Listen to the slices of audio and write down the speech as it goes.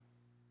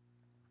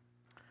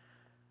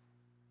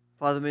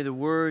Father, may the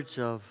words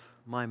of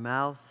my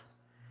mouth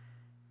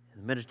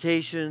and the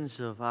meditations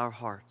of our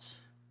hearts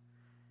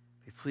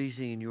be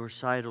pleasing in your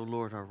sight, O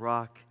Lord, our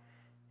rock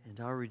and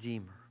our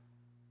Redeemer.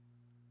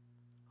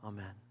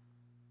 Amen.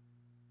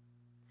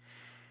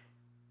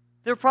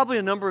 There are probably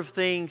a number of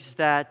things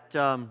that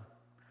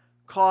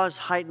cause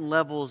heightened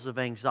levels of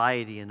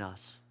anxiety in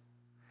us.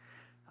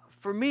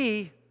 For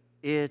me,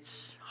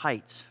 it's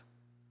heights.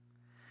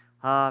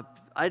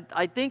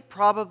 I think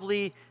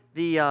probably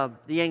the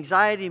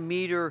anxiety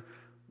meter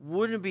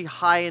wouldn't be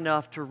high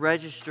enough to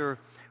register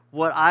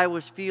what I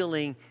was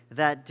feeling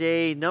that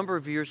day a number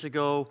of years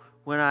ago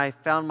when I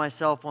found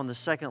myself on the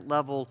second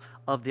level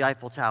of the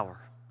Eiffel Tower,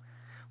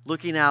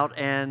 looking out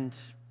and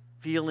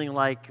feeling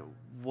like,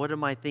 what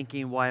am I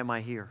thinking? Why am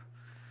I here?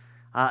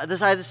 I had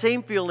the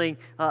same feeling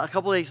a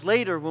couple days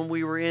later when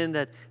we were in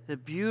the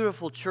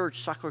beautiful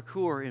church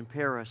Sacré-Cœur in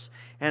Paris,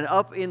 and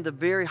up in the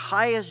very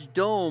highest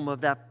dome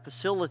of that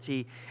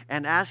facility,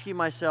 and asking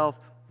myself,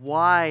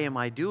 why am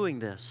I doing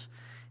this?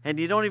 And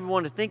you don't even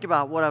want to think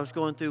about what I was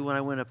going through when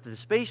I went up to the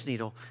Space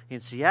Needle in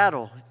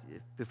Seattle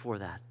before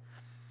that.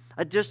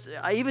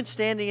 I even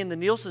standing in the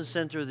Nielsen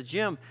Center of the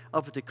gym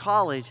up at the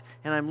college,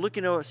 and I'm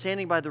looking over,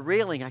 standing by the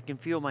railing, I can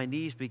feel my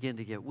knees begin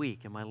to get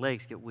weak and my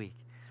legs get weak.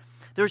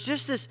 There's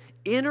just this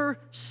inner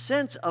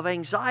sense of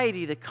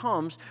anxiety that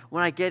comes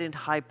when I get into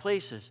high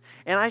places.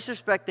 And I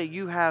suspect that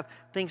you have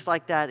things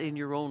like that in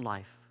your own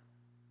life.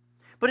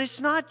 But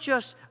it's not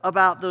just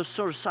about those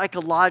sort of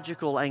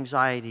psychological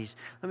anxieties.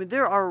 I mean,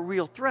 there are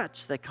real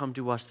threats that come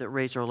to us that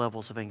raise our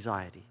levels of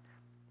anxiety.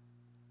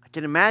 I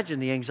can imagine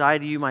the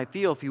anxiety you might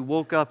feel if you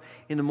woke up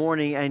in the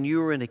morning and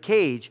you were in a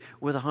cage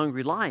with a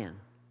hungry lion.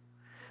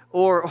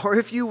 Or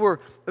if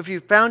you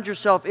found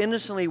yourself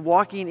innocently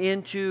walking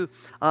into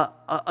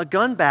a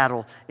gun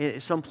battle in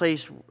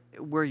someplace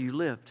where you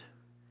lived.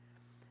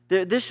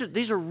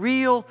 These are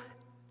real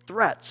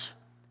threats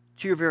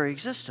to your very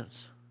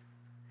existence.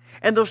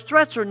 And those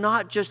threats are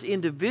not just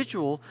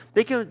individual,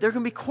 there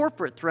can be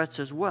corporate threats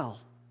as well.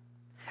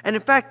 And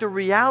in fact, the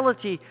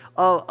reality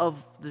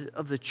of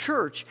the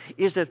church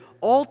is that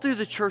all through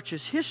the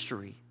church's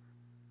history,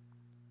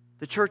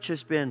 the church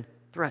has been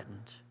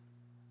threatened.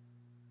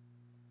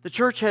 The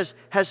church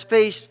has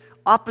faced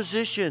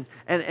opposition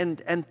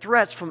and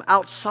threats from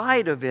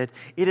outside of it.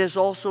 It has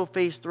also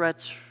faced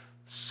threats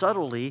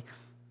subtly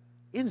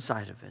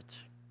inside of it.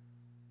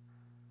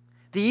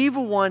 The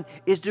evil one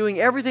is doing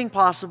everything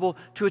possible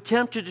to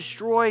attempt to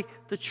destroy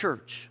the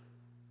church.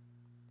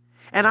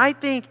 And I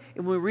think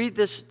when we read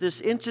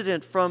this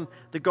incident from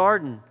the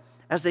garden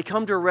as they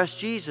come to arrest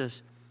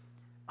Jesus,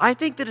 I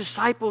think the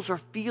disciples are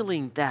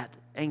feeling that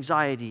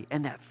anxiety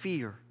and that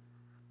fear.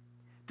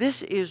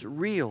 This is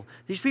real.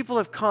 These people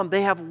have come.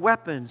 They have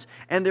weapons,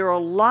 and there are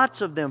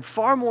lots of them,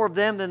 far more of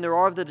them than there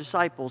are of the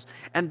disciples,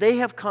 and they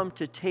have come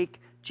to take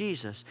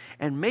Jesus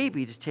and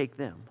maybe to take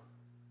them.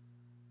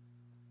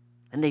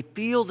 And they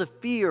feel the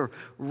fear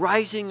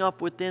rising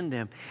up within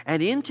them.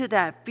 And into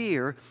that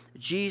fear,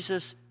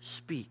 Jesus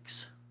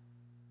speaks.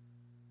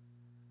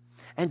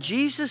 And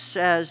Jesus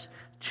says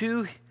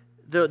to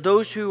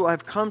those who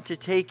have come to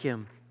take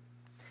him,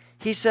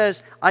 he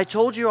says, I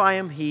told you I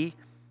am he,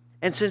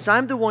 and since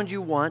I'm the one you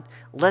want,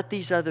 let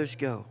these others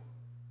go.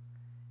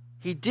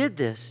 He did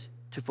this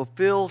to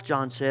fulfill,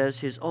 John says,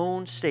 his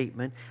own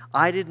statement,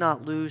 I did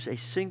not lose a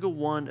single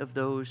one of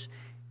those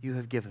you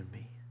have given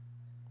me.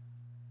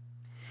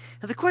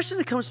 Now, the question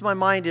that comes to my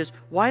mind is,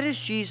 why does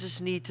Jesus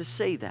need to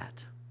say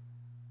that?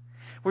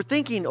 We're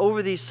thinking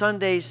over these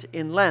Sundays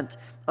in Lent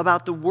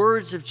about the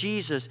words of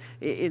Jesus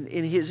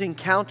in his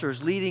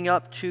encounters leading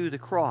up to the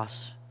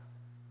cross.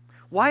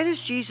 Why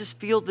does Jesus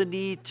feel the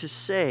need to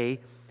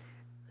say,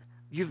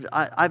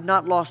 I've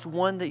not lost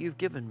one that you've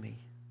given me?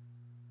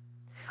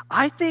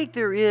 I think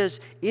there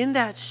is in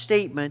that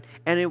statement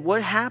and in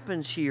what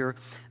happens here,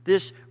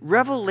 this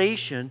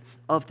revelation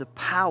of the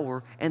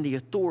power and the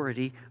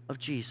authority of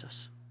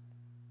Jesus.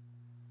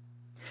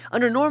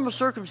 Under normal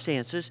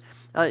circumstances,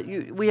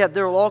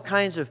 there are all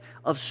kinds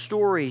of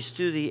stories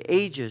through the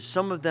ages.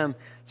 Some of them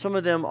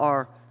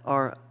are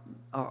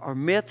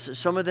myths.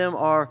 Some of them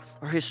are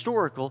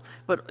historical.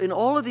 But in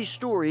all of these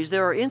stories,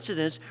 there are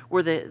incidents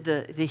where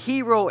the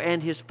hero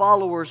and his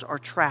followers are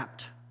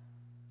trapped.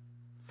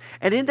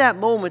 And in that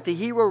moment, the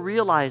hero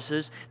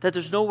realizes that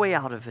there's no way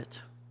out of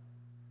it.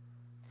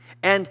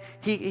 And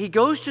he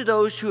goes to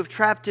those who have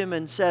trapped him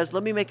and says,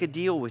 let me make a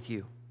deal with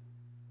you.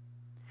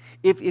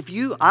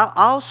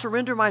 I'll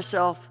surrender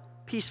myself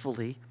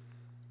peacefully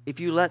if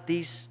you let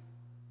these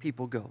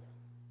people go.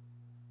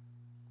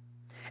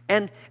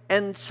 And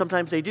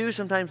sometimes they do,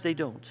 sometimes they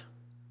don't.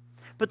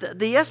 But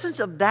the essence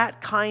of that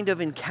kind of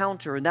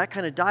encounter and that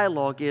kind of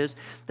dialogue is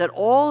that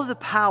all of the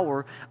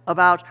power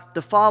about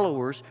the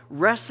followers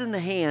rests in the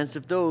hands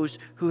of those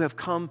who have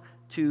come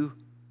to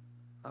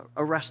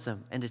arrest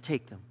them and to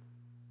take them.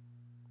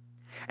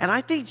 And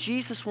I think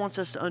Jesus wants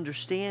us to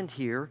understand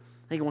here,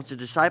 I think he wants the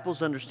disciples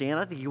to understand,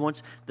 I think he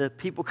wants the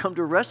people come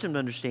to arrest him to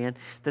understand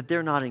that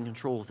they're not in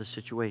control of the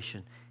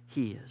situation.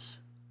 He is.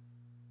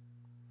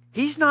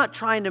 He's not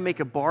trying to make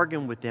a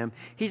bargain with them.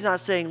 He's not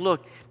saying,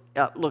 look,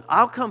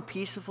 I'll come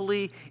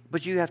peacefully,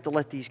 but you have to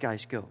let these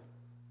guys go.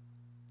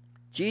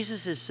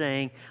 Jesus is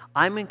saying,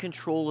 I'm in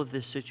control of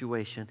this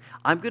situation.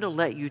 I'm going to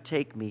let you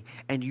take me,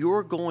 and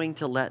you're going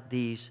to let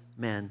these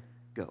men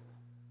go.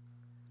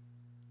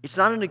 It's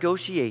not a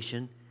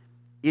negotiation.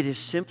 It is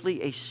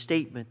simply a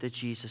statement that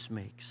Jesus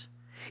makes.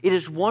 It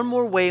is one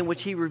more way in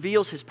which he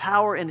reveals his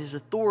power and his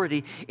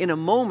authority in a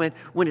moment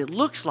when it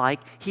looks like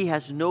he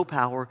has no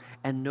power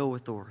and no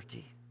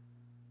authority.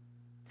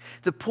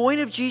 The point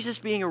of Jesus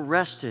being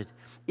arrested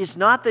is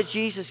not that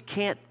Jesus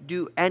can't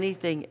do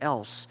anything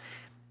else.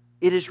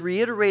 It is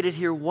reiterated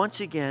here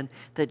once again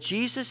that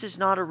Jesus is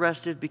not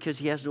arrested because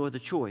he has no other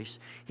choice.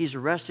 He's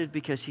arrested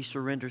because he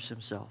surrenders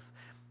himself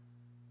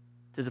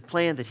to the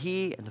plan that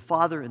he and the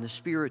Father and the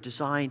Spirit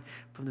designed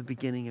from the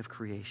beginning of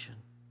creation.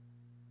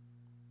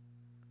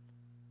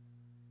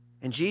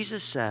 And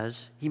Jesus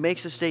says, he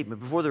makes a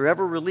statement. Before they're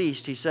ever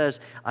released, he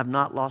says, I've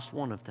not lost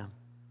one of them.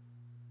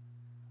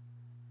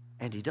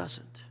 And he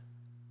doesn't.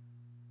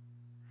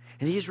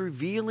 And he is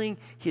revealing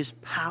his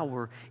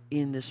power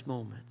in this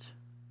moment.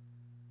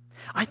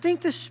 I think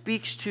this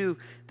speaks to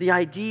the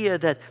idea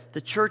that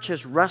the church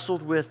has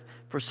wrestled with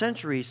for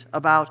centuries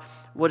about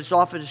what is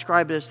often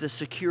described as the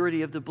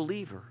security of the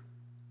believer.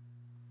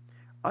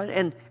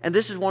 And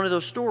this is one of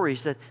those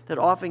stories that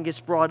often gets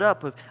brought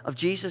up of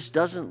Jesus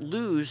doesn't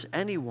lose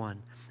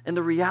anyone. And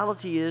the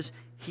reality is,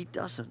 he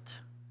doesn't.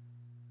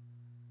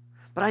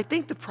 But I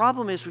think the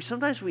problem is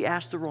sometimes we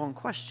ask the wrong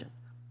question.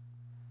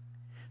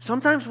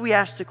 Sometimes we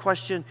ask the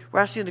question, we're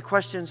asking the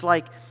questions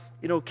like,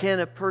 can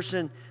a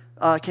person,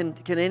 can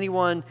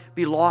anyone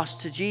be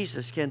lost to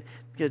Jesus?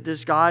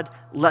 Does God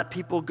let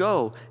people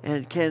go?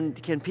 And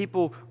can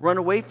people run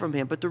away from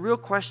him? But the real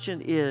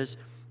question is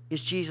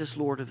Jesus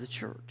Lord of the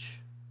church?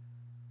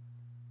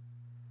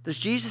 Does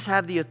Jesus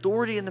have the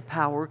authority and the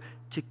power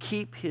to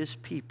keep his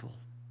people?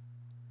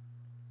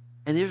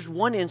 And there's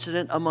one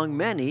incident among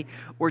many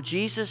where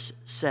Jesus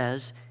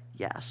says,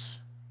 yes,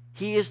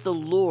 he is the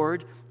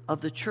Lord of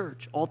the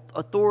church. All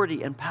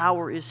authority and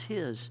power is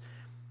his.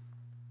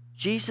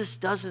 Jesus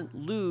doesn't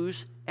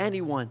lose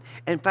anyone.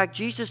 In fact,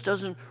 Jesus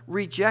doesn't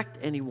reject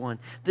anyone.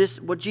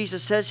 What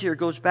Jesus says here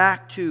goes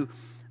back to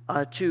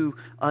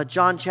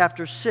John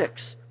chapter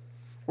 6.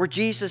 Where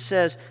Jesus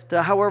says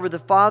that, however,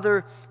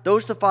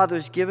 those the Father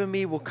has given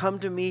me will come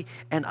to me,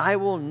 and I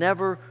will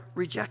never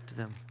reject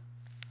them.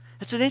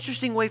 It's an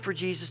interesting way for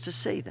Jesus to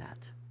say that.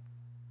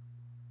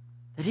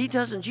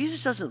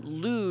 Jesus doesn't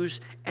lose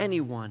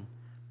anyone.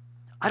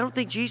 I don't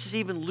think Jesus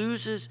even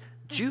loses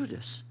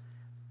Judas.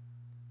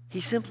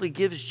 He simply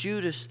gives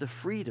Judas the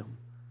freedom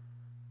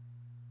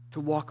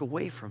to walk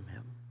away from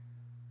him.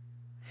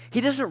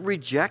 He doesn't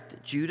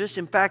reject Judas.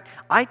 In fact,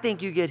 I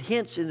think you get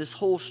hints in this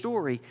whole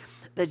story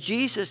that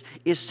Jesus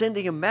is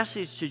sending a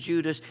message to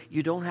Judas,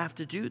 you don't have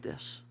to do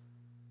this.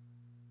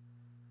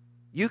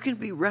 You can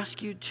be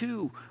rescued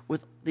too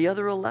with the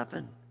other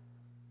 11.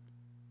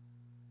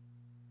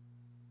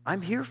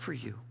 I'm here for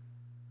you.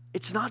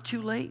 It's not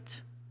too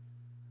late.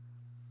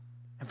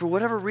 And for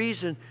whatever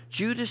reason,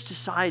 Judas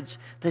decides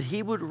that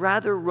he would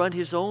rather run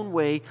his own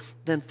way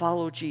than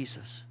follow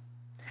Jesus.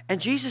 And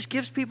Jesus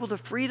gives people the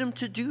freedom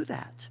to do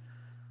that.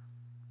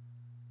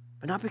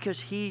 But not because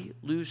he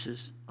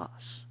loses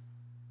us.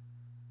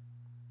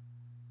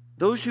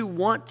 Those who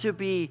want to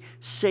be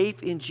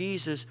safe in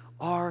Jesus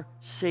are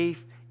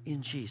safe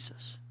in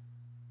Jesus.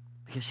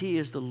 Because he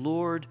is the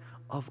Lord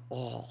of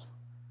all,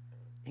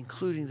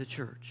 including the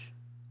church.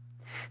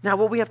 Now,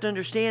 what we have to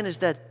understand is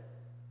that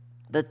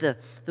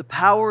the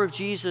power of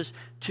Jesus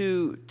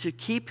to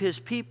keep his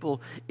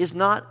people is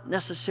not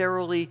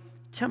necessarily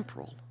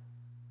temporal.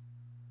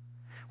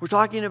 We're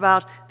talking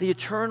about the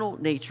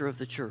eternal nature of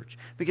the church.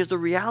 Because the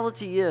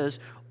reality is,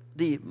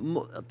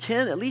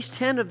 at least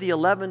 10 of the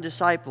 11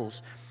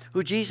 disciples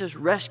who Jesus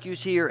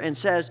rescues here and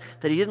says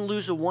that he didn't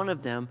lose a one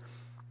of them,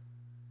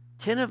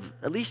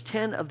 at least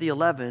 10 of the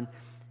 11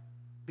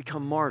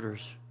 become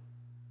martyrs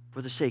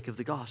for the sake of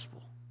the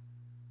gospel.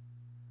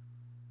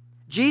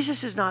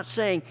 Jesus is not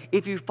saying,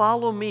 if you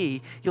follow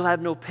me, you'll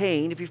have no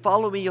pain. If you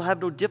follow me, you'll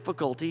have no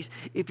difficulties.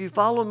 If you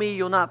follow me,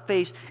 you'll not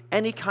face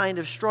any kind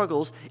of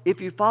struggles.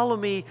 If you follow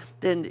me,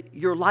 then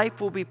your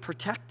life will be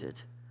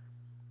protected.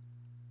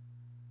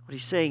 What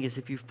he's saying is,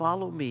 if you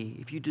follow me,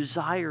 if you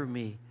desire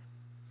me,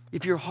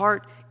 if your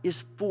heart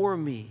is for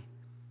me,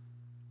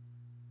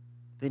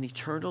 then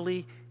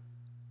eternally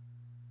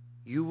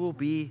you will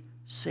be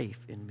safe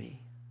in me.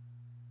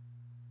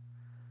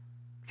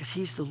 Because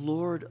he's the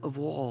Lord of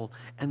all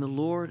and the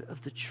Lord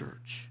of the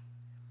church.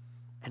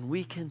 And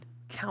we can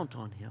count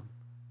on him.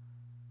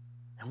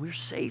 And we're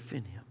safe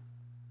in him.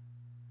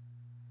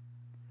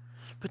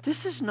 But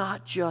this is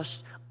not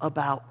just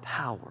about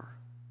power.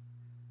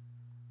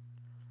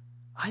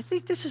 I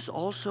think this is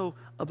also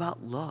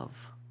about love.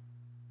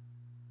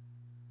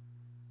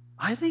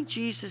 I think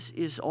Jesus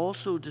is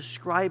also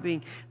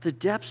describing the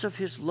depths of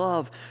his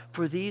love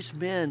for these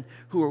men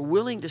who are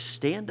willing to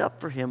stand up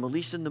for him, at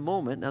least in the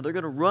moment. Now, they're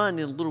going to run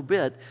in a little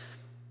bit.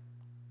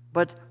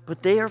 But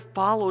but they have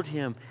followed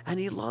him, and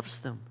he loves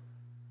them.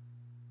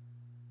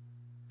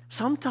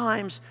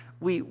 Sometimes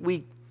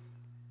we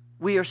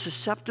are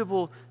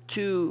susceptible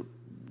to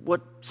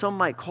what some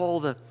might call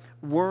the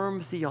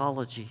worm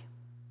theology.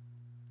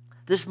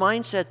 This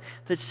mindset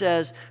that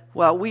says,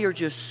 well, we are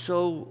just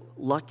so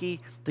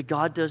lucky that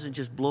God doesn't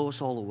just blow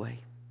us all away.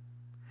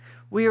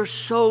 We are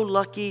so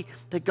lucky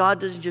that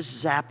God doesn't just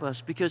zap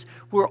us, because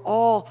we're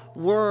all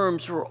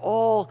worms, we're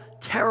all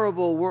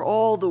terrible, we're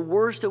all the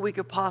worst that we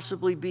could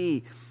possibly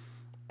be.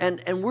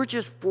 And we're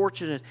just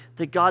fortunate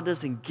that God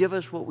doesn't give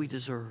us what we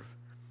deserve.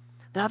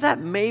 Now that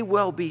may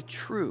well be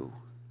true,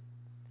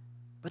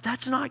 but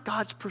that's not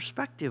God's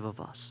perspective of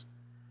us.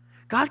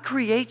 God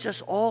creates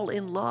us all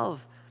in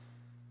love.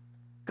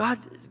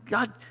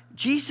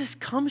 Jesus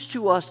comes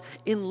to us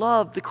in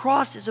love. The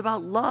cross is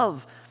about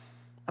love,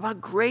 about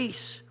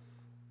grace.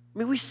 I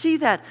mean, we see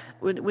that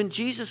when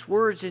Jesus'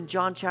 words in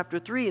John chapter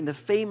 3, in the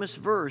famous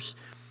verse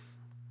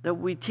that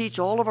we teach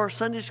all of our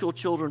Sunday school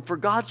children, for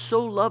God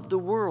so loved the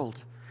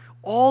world,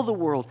 all the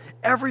world,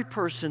 every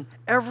person,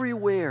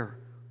 everywhere,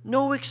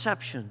 no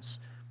exceptions.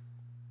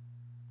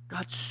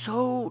 God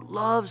so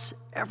loves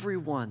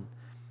everyone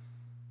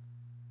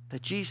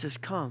that Jesus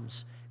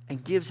comes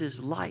and gives his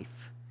life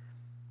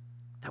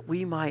that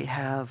we might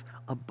have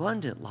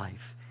abundant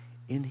life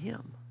in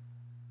him.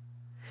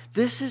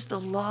 This is the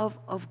love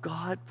of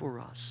God for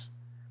us.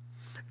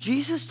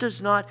 Jesus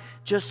does not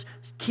just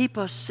keep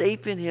us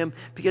safe in him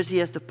because he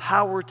has the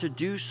power to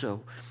do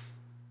so.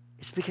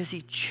 It's because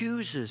he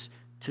chooses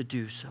to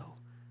do so.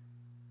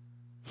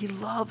 He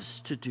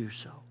loves to do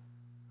so.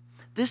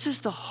 This is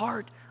the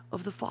heart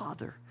of the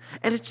Father.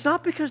 And it's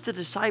not because the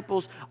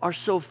disciples are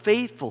so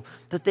faithful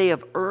that they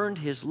have earned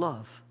his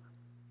love.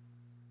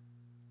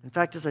 In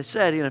fact, as I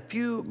said, in a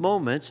few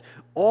moments,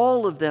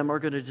 all of them are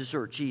going to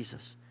desert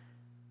Jesus.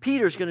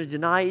 Peter's going to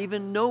deny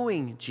even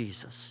knowing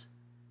Jesus.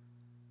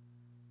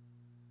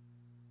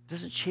 It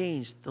doesn't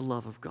change the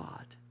love of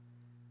God.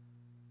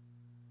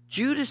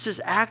 Judas's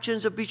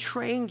actions of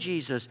betraying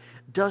Jesus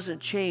doesn't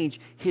change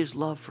his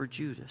love for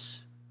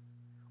Judas,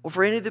 or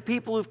for any of the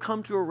people who've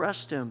come to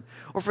arrest him,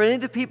 or for any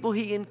of the people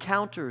he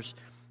encounters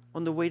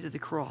on the way to the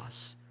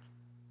cross.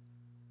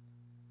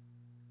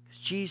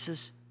 Because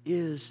Jesus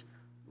is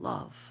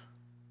love.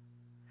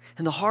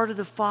 And the heart of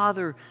the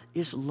Father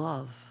is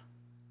love.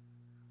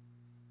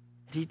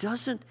 And he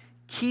doesn't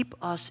keep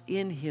us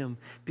in him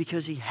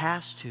because he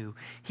has to.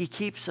 He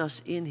keeps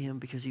us in him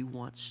because he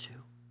wants to.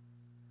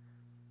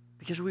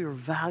 Because we are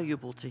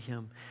valuable to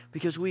him.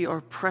 Because we are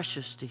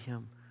precious to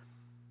him.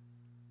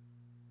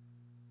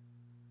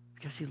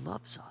 Because he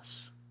loves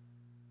us.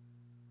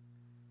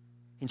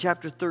 In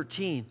chapter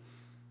 13,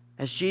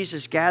 as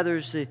Jesus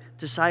gathers the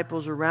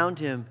disciples around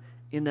him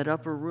in that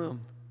upper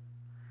room,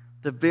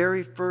 the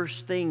very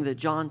first thing that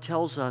John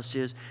tells us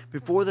is,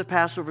 before the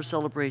Passover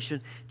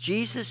celebration,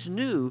 Jesus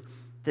knew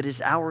that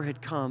his hour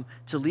had come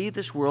to leave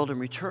this world and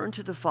return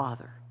to the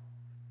Father.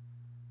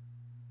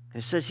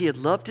 It says he had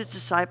loved his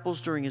disciples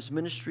during his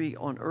ministry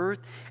on earth,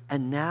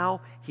 and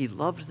now he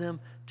loved them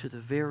to the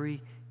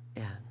very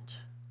end.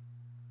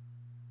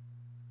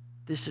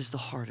 This is the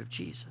heart of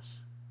Jesus.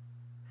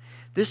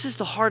 This is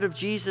the heart of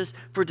Jesus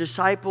for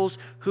disciples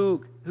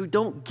who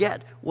don't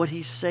get what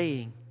he's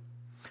saying.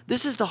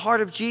 This is the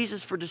heart of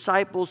Jesus for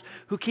disciples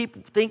who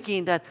keep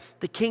thinking that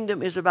the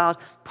kingdom is about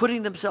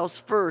putting themselves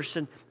first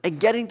and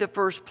getting to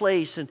first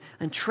place and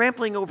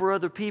trampling over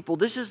other people.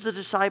 This is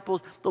the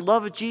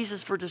love of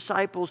Jesus for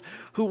disciples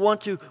who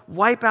want to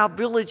wipe out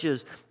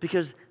villages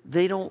because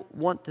they don't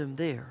want them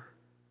there.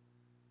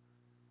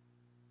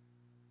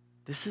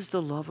 This is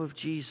the love of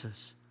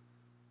Jesus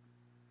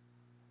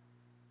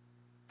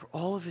for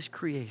all of his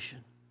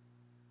creation.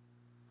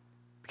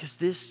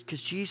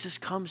 Because Jesus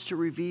comes to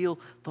reveal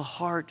the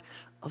heart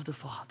of the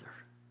Father.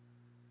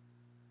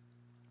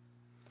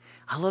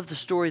 I love the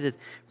story that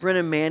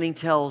Brennan Manning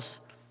tells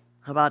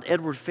about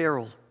Edward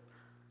Farrell.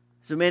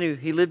 He's a man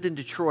he lived in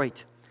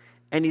Detroit,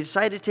 and he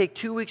decided to take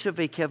 2 weeks of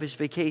his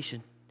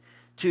vacation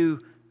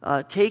to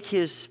take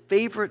his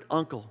favorite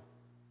uncle,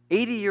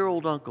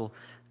 80-year-old uncle,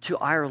 to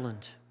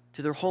Ireland,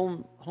 to their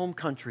home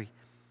country.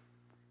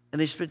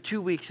 And they spent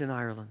 2 weeks in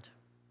Ireland.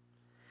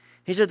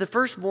 He said the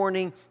first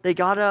morning they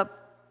got up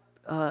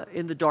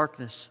in the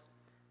darkness.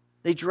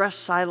 They dressed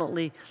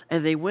silently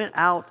and they went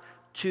out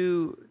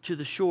to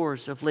the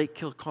shores of Lake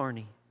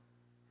Killarney.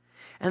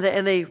 And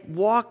they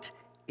walked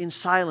in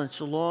silence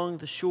along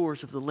the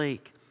shores of the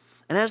lake.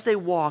 And as they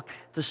walked,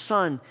 the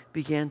sun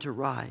began to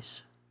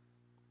rise.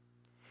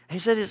 And he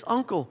said his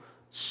uncle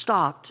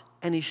stopped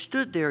and he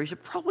stood there, he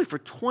said probably for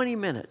 20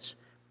 minutes,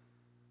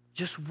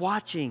 just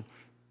watching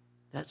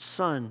that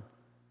sun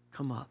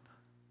come up.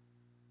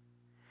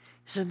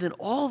 He said then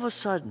all of a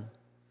sudden,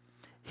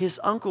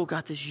 his uncle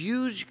got this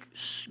huge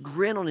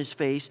grin on his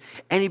face,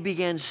 and he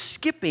began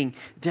skipping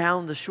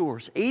down the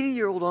shores.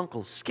 80-year-old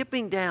uncle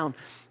skipping down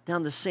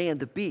the sand,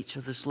 the beach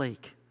of this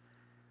lake.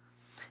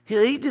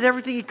 He did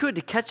everything he could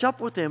to catch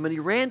up with him, and he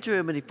ran to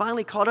him, and he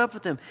finally caught up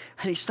with him.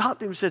 And he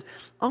stopped him and said,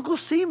 "Uncle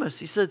Seamus,"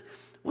 he said,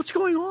 "what's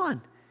going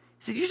on?"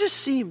 He said, you just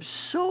seem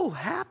so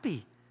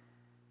happy.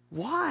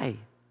 Why?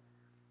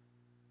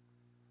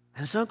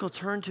 And his uncle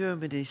turned to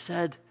him and he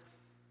said,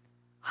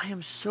 I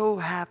am so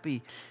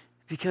happy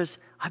because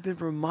I've been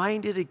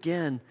reminded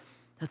again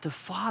that the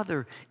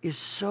Father is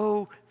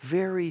so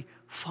very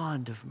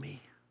fond of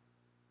me.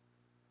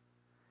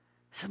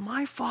 He said,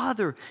 my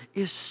Father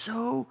is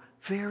so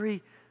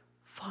very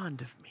fond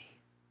of me.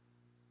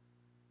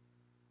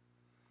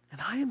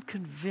 And I am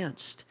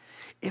convinced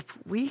if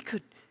we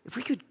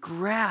could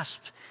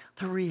grasp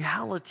the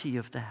reality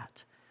of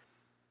that,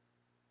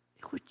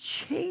 it would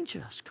change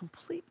us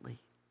completely.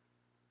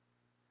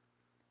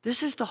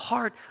 This is the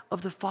heart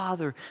of the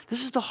Father.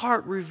 This is the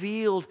heart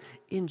revealed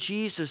in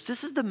Jesus.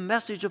 This is the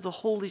message of the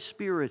Holy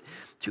Spirit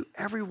to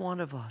every one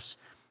of us,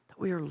 that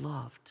we are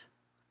loved.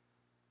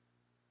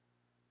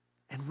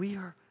 And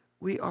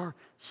we are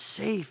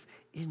safe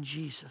in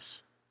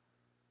Jesus.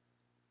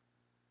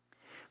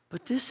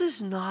 But this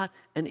is not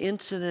an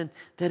incident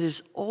that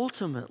is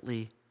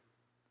ultimately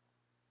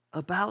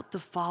about the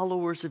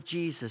followers of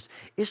Jesus.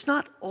 It's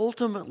not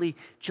ultimately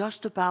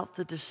just about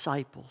the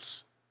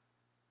disciples.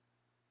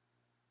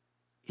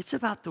 It's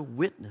about the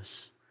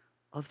witness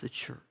of the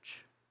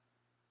church.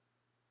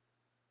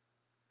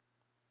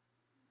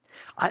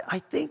 I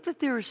think that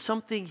there is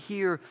something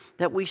here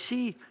that we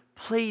see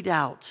played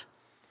out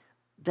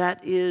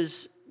that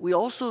is, we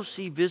also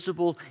see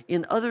visible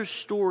in other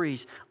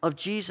stories of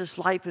Jesus'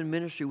 life and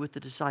ministry with the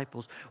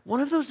disciples.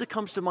 One of those that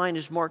comes to mind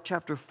is Mark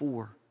chapter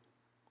 4.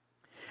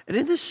 And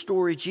in this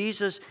story,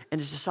 Jesus and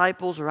his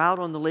disciples are out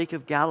on the Lake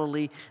of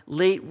Galilee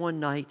late one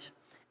night,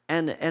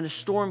 and a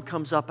storm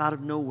comes up out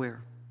of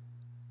nowhere.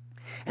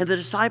 And the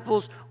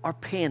disciples are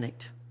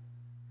panicked.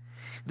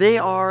 They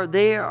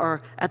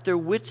are at their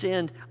wits'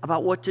 end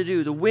about what to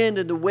do. The wind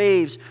and the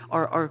waves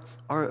are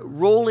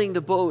rolling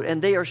the boat,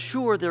 and they are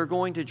sure they're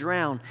going to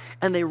drown.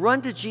 And they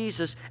run to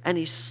Jesus, and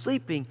he's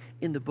sleeping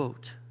in the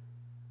boat.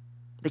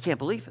 They can't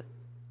believe it.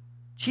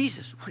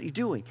 Jesus, what are you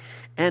doing?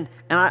 And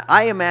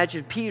I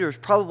imagine Peter's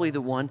probably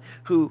the one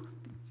who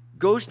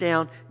goes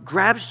down,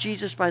 grabs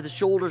Jesus by the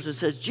shoulders and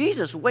says,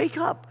 Jesus, wake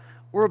up.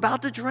 We're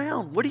about to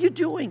drown. What are you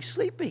doing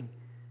sleeping?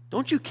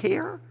 Don't you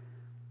care?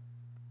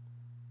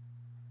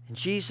 And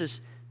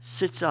Jesus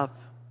sits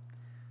up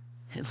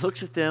and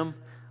looks at them,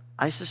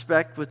 I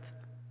suspect with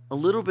a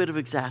little bit of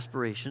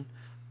exasperation,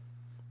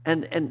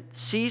 and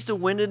sees the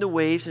wind and the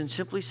waves and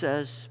simply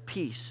says,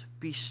 peace,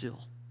 be still.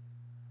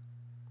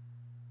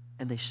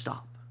 And they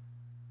stop.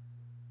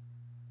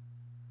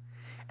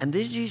 And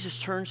then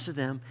Jesus turns to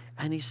them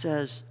and he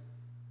says,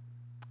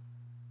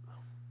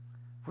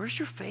 where's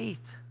your faith?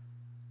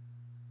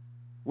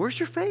 Where's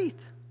your faith?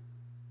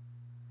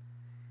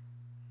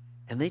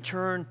 And they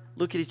turn,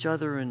 look at each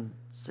other and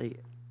say,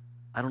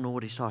 I don't know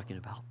what he's talking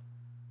about.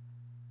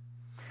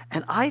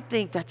 And I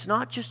think that's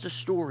not just a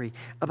story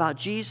about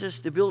Jesus,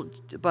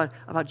 but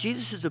about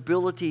Jesus'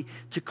 ability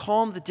to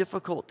calm the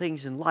difficult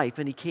things in life,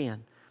 and he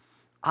can.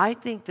 I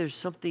think there's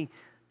something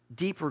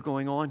deeper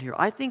going on here.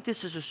 I think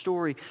this is a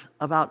story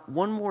about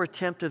one more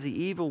attempt of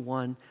the evil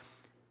one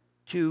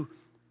to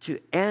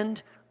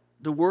end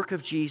the work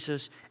of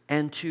Jesus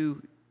and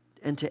to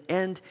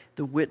end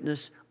the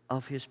witness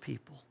of his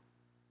people.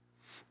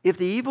 If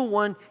the evil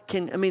one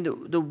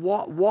the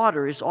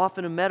water is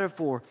often a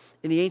metaphor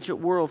in the ancient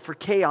world for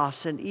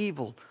chaos and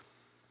evil.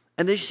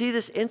 And they see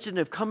this incident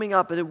of coming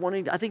up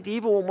and I think the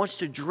evil one wants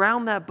to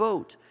drown that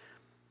boat,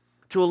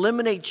 to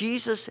eliminate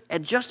Jesus,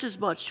 and just as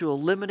much to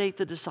eliminate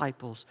the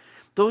disciples,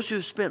 those who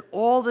have spent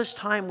all this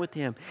time with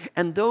him,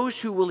 and those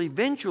who will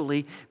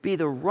eventually be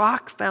the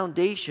rock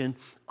foundation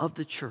of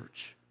the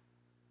church.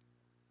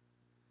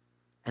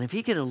 And if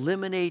he can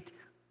eliminate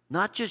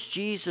not just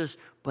Jesus,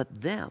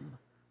 but them,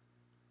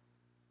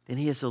 then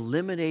he has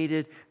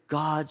eliminated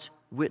God's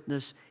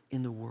witness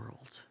in the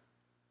world.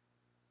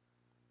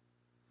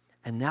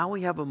 And now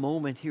we have a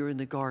moment here in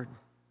the garden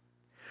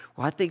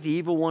where I think the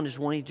evil one is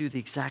wanting to do the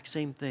exact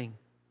same thing.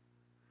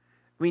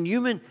 I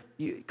mean,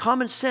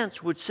 common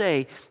sense would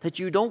say that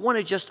you don't want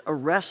to just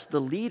arrest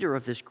the leader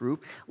of this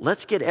group.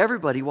 Let's get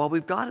everybody while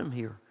we've got him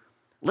here.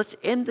 Let's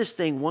end this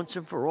thing once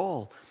and for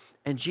all.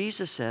 And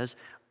Jesus says,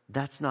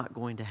 that's not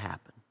going to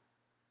happen.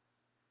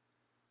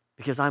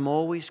 Because I'm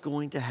always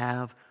going to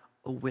have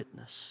a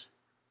witness.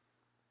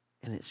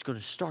 And it's going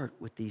to start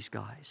with these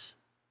guys.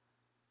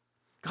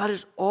 God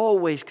is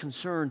always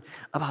concerned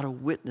about a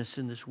witness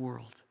in this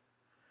world.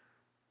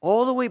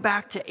 All the way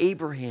back to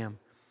Abraham.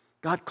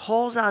 God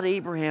calls out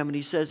Abraham and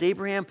he says,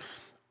 Abraham,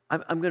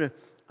 I'm going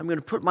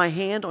to put my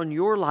hand on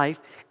your life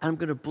and I'm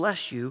going to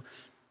bless you.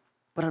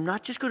 But I'm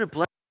not just going to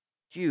bless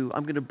you.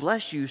 I'm going to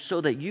bless you so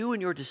that you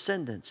and your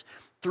descendants,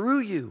 through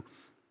you,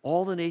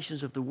 all the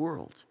nations of the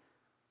world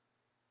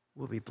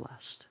will be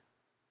blessed.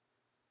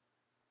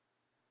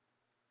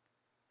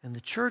 And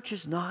the church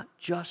is not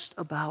just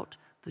about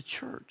the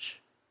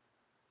church.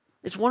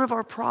 It's one of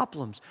our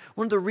problems.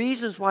 One of the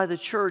reasons why the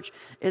church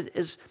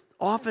is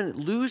often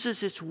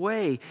loses its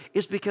way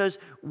is because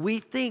we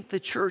think the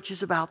church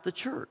is about the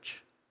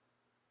church.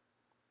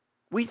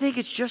 We think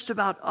it's just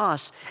about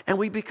us, and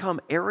we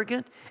become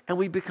arrogant, and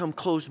we become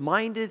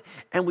closed-minded,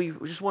 and we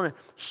just want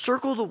to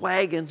circle the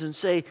wagons and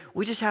say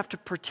we just have to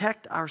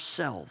protect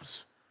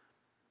ourselves.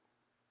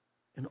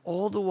 And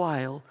all the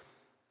while,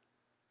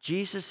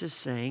 Jesus is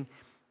saying,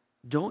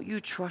 don't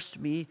you trust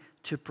me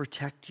to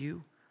protect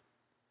you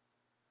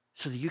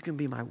so that you can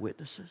be my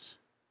witnesses?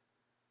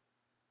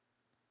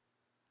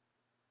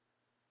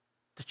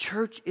 The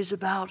church is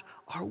about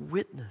our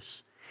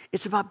witness.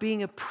 It's about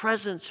being a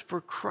presence for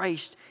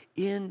Christ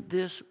in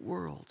this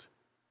world.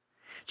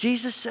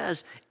 Jesus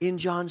says in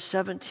John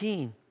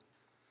 17,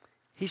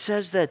 he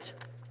says that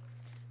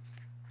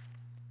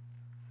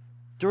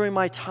during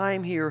my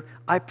time here,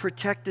 I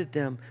protected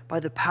them by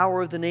the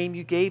power of the name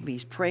you gave me.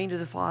 He's praying to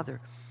the Father.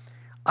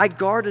 I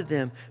guarded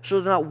them so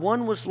that not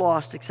one was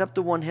lost except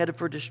the one headed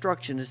for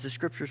destruction, as the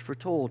Scriptures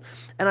foretold.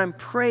 And I'm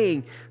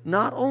praying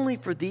not only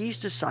for these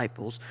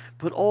disciples,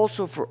 but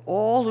also for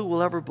all who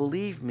will ever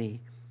believe me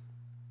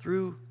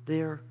through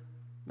their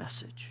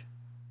message.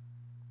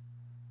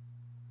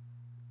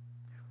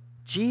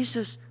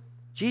 Jesus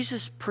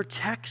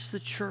protects the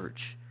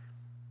church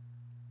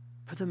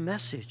for the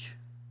message.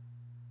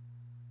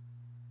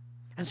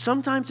 And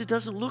sometimes it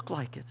doesn't look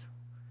like it.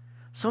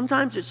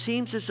 Sometimes it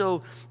seems as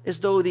though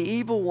the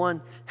evil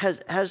one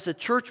has the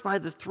church by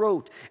the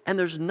throat and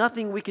there's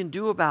nothing we can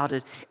do about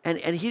it, and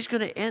he's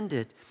going to end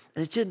it.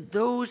 And it's in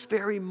those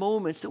very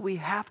moments that we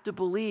have to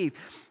believe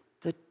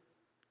that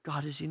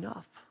God is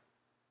enough.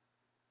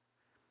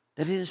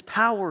 That in His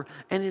power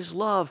and His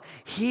love,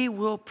 He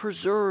will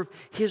preserve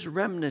His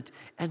remnant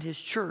and His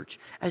church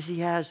as He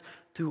has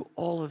through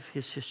all of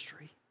His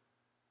history.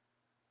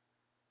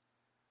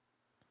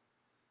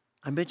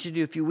 I mentioned to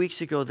you a few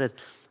weeks ago that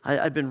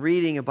I'd been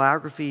reading a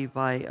biography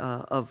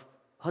of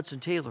Hudson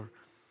Taylor.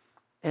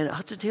 And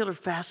Hudson Taylor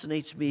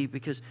fascinates me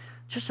because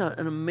just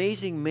an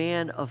amazing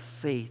man of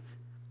faith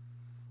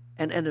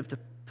and of the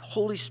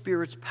Holy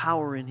Spirit's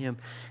power in him.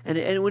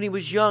 And when he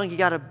was young, he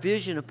got a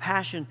vision, a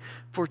passion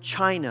for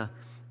China.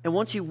 And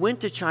once he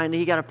went to China,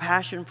 he got a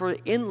passion for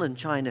inland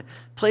China,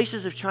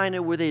 places of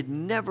China where they'd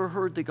never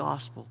heard the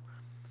gospel.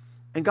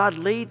 And God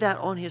laid that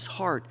on his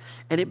heart,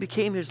 and it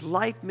became his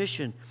life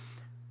mission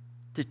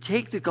to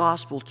take the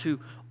gospel to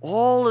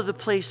all of the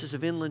places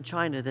of inland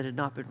China that had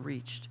not been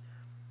reached.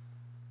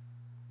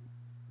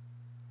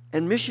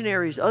 And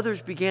missionaries,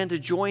 others began to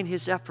join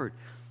his effort.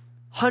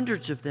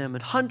 Hundreds of them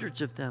and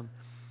hundreds of them.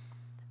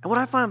 And what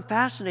I find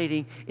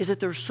fascinating is that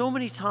there are so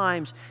many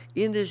times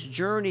in this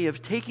journey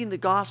of taking the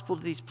gospel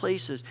to these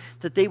places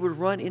that they would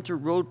run into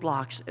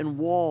roadblocks and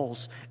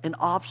walls and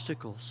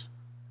obstacles.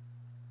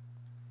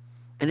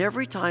 And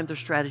every time their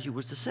strategy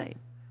was the same.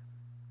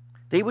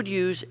 They would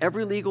use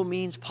every legal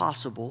means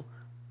possible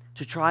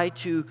to try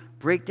to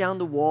break down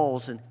the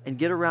walls and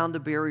get around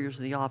the barriers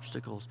and the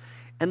obstacles.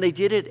 And they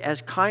did it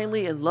as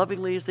kindly and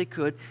lovingly as they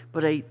could,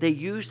 but they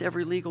used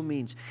every legal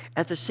means.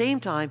 At the same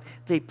time,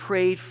 they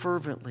prayed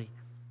fervently.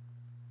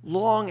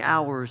 Long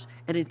hours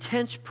and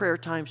intense prayer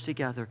times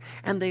together.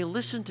 And they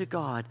listened to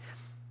God.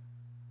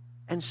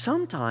 And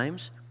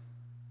sometimes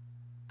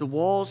the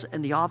walls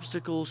and the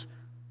obstacles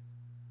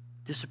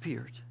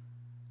disappeared.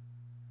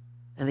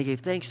 And they gave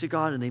thanks to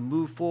God and they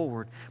moved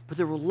forward. But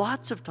there were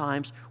lots of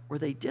times where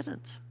they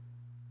didn't.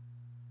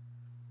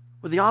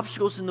 Where the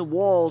obstacles and the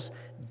walls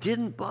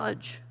didn't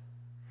budge.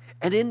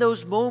 And in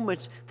those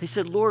moments, they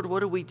said, Lord,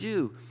 what do we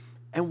do?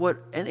 And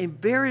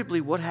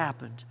invariably what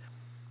happened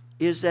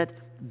is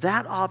that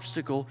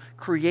obstacle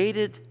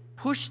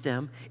pushed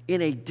them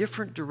in a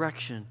different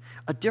direction,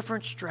 a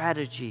different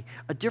strategy,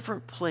 a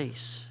different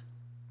place.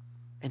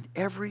 And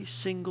every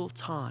single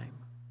time,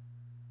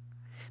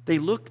 they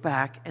looked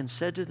back and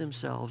said to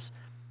themselves,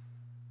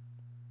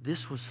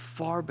 this was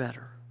far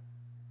better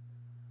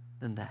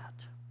than that.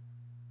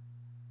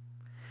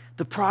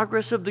 The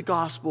progress of the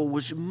gospel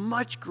was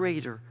much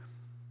greater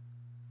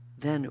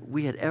than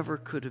we could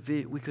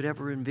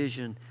ever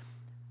envision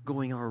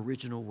going our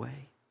original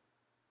way.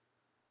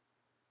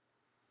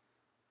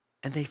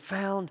 And they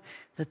found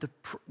that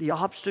the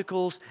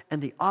obstacles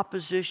and the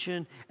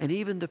opposition and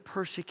even the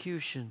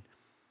persecution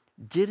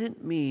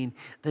didn't mean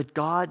that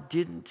God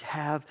didn't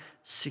have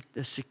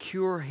a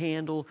secure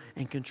handle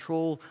and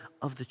control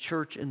of the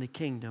church and the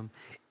kingdom.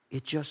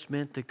 It just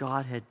meant that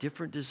God had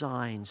different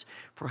designs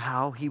for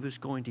how He was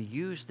going to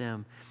use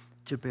them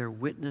to bear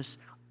witness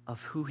of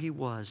who He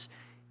was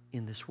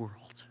in this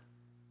world.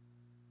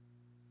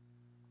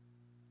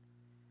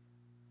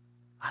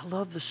 I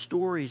love the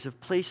stories of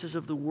places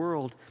of the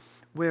world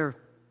where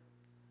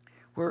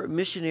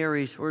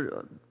missionaries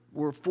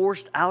were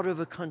forced out of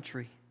a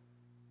country.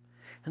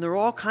 And there are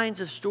all kinds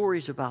of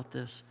stories about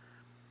this,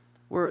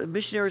 where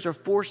missionaries are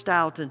forced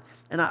out. And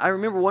I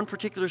remember one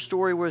particular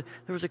story where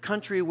there was a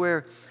country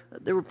where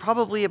there were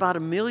probably about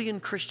 1 million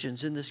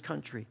Christians in this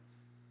country.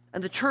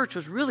 And the church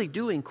was really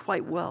doing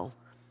quite well.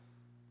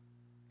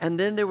 And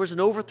then there was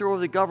an overthrow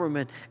of the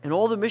government, and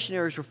all the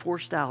missionaries were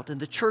forced out, and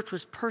the church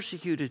was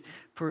persecuted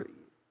for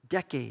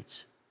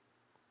decades.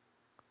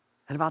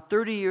 And about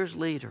 30 years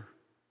later,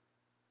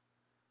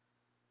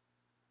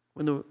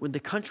 when the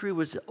country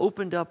was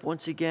opened up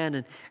once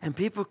again and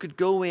people could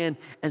go in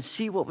and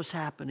see what was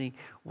happening,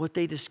 what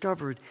they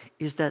discovered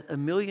is that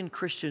 1 million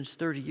Christians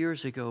 30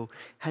 years ago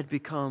had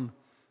become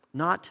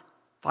not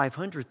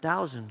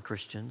 500,000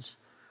 Christians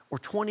or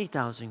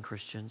 20,000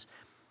 Christians,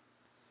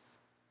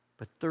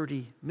 but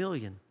 30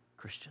 million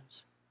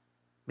Christians.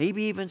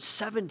 Maybe even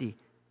 70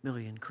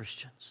 million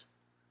Christians.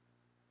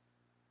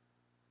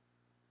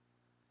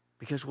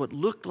 Because what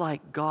looked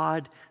like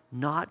God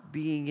not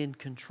being in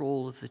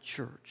control of the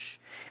church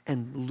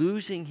and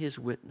losing his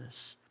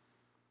witness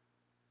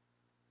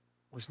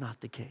was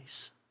not the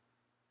case.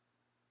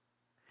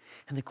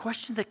 And the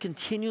question that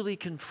continually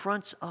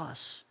confronts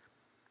us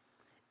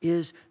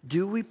is,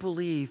 do we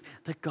believe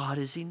that God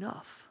is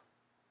enough?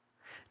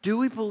 Do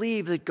we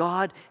believe that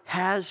God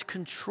has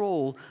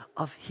control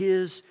of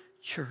his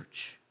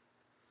church?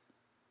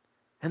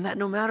 And that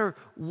no matter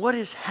what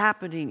is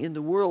happening in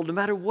the world, no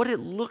matter what it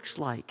looks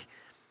like,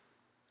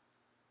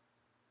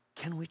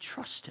 can we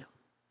trust him?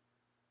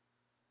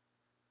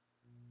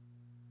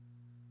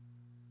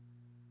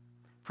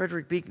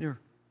 Frederick Buechner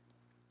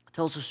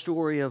tells a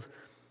story of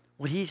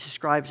what he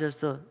describes as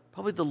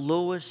probably the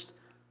lowest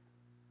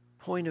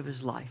point of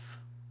his life.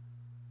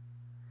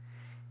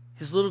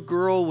 His little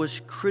girl was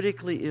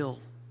critically ill,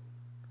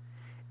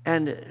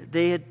 and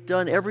they had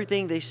done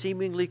everything they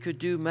seemingly could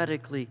do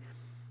medically.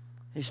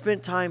 He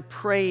spent time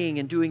praying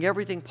and doing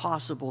everything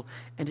possible,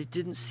 and it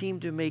didn't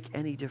seem to make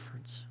any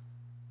difference.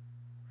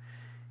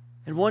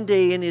 And one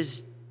day, in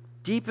his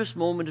deepest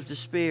moment of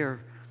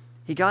despair,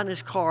 he got in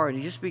his car and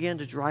he just began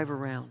to drive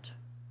around.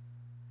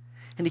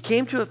 And he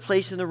came to a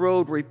place in the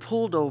road where he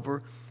pulled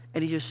over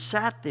and he just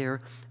sat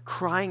there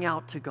crying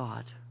out to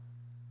God.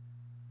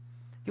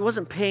 He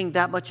wasn't paying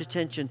that much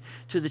attention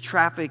to the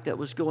traffic that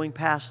was going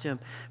past him.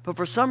 But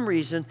for some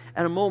reason,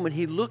 at a moment,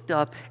 he looked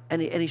up and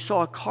he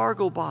saw a car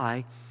go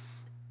by,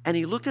 and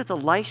he looked at the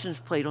license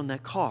plate on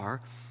that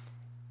car.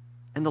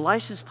 And the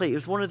license plate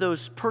was one of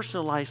those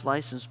personalized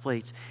license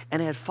plates, and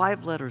it had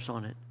 5 letters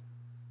on it.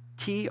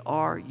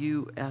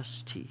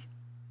 Trust.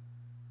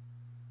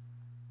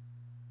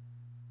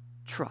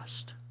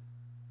 Trust.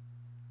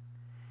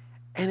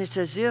 And it's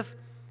as if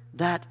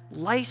that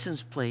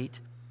license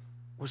plate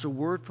was a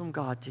word from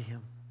God to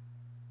him.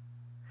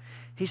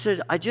 He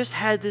said, I just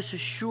had this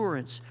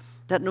assurance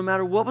that no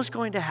matter what was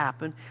going to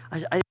happen, I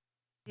didn't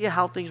know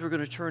how things were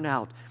going to turn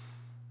out.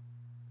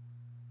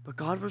 But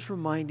God was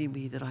reminding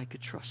me that I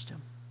could trust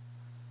him.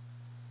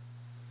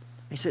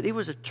 He said, it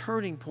was a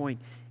turning point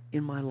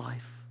in my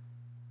life.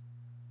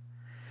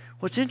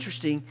 What's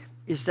interesting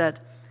is that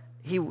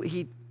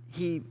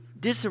he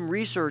did some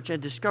research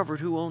and discovered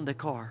who owned the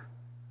car,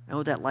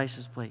 owned that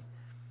license plate.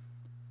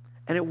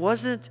 And it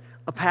wasn't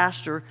a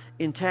pastor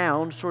in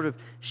town sort of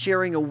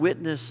sharing a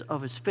witness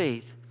of his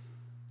faith.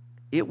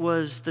 It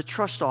was the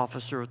trust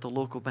officer at the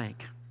local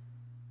bank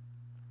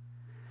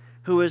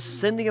who was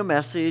sending a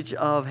message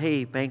of,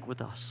 hey, bank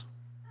with us.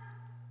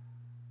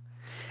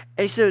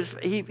 And he says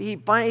he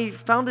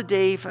found a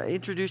day,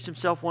 introduced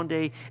himself one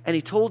day, and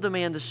he told the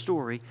man the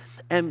story.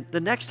 And the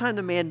next time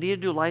the man needed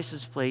a new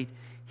license plate,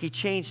 he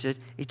changed it.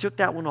 He took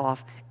that one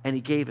off, and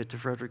he gave it to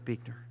Frederick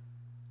Buechner.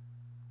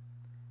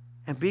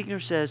 And Buechner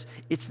says,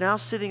 it's now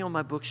sitting on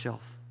my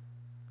bookshelf.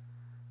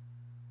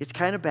 It's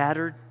kind of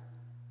battered,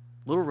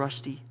 a little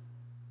rusty.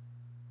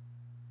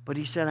 But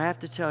he said, I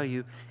have to tell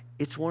you,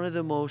 it's one of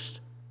the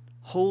most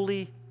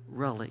holy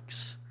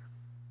relics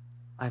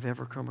I've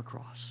ever come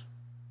across.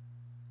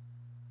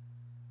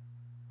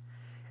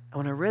 And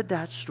when I read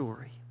that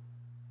story,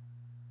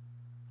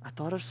 I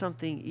thought of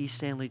something E.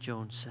 Stanley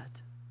Jones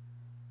said.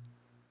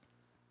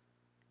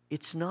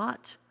 It's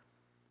not,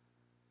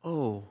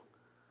 oh,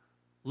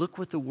 look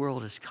what the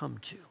world has come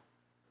to.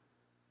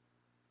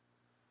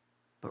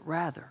 But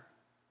rather,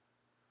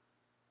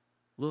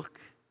 look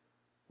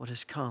what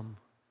has come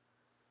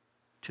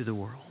to the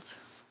world.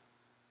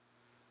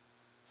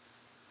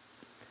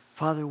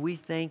 Father, we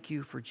thank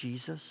you for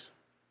Jesus.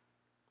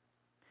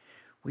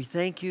 We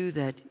thank you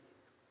that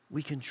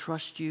we can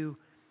trust you,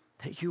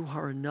 that you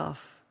are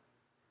enough.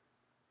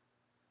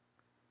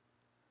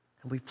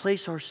 And we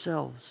place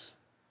ourselves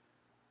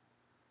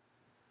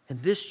and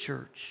this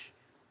church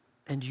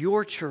and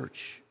your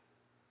church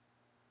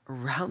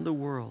around the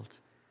world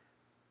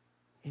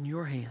in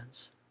your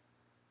hands,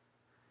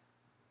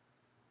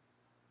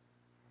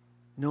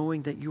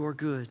 knowing that you are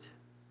good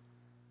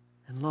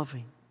and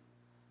loving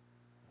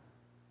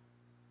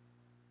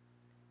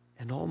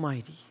and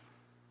almighty.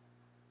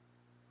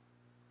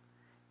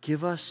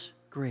 Give us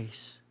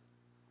grace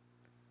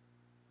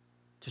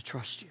to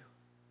trust you.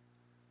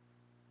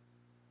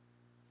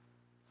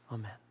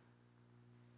 Amen.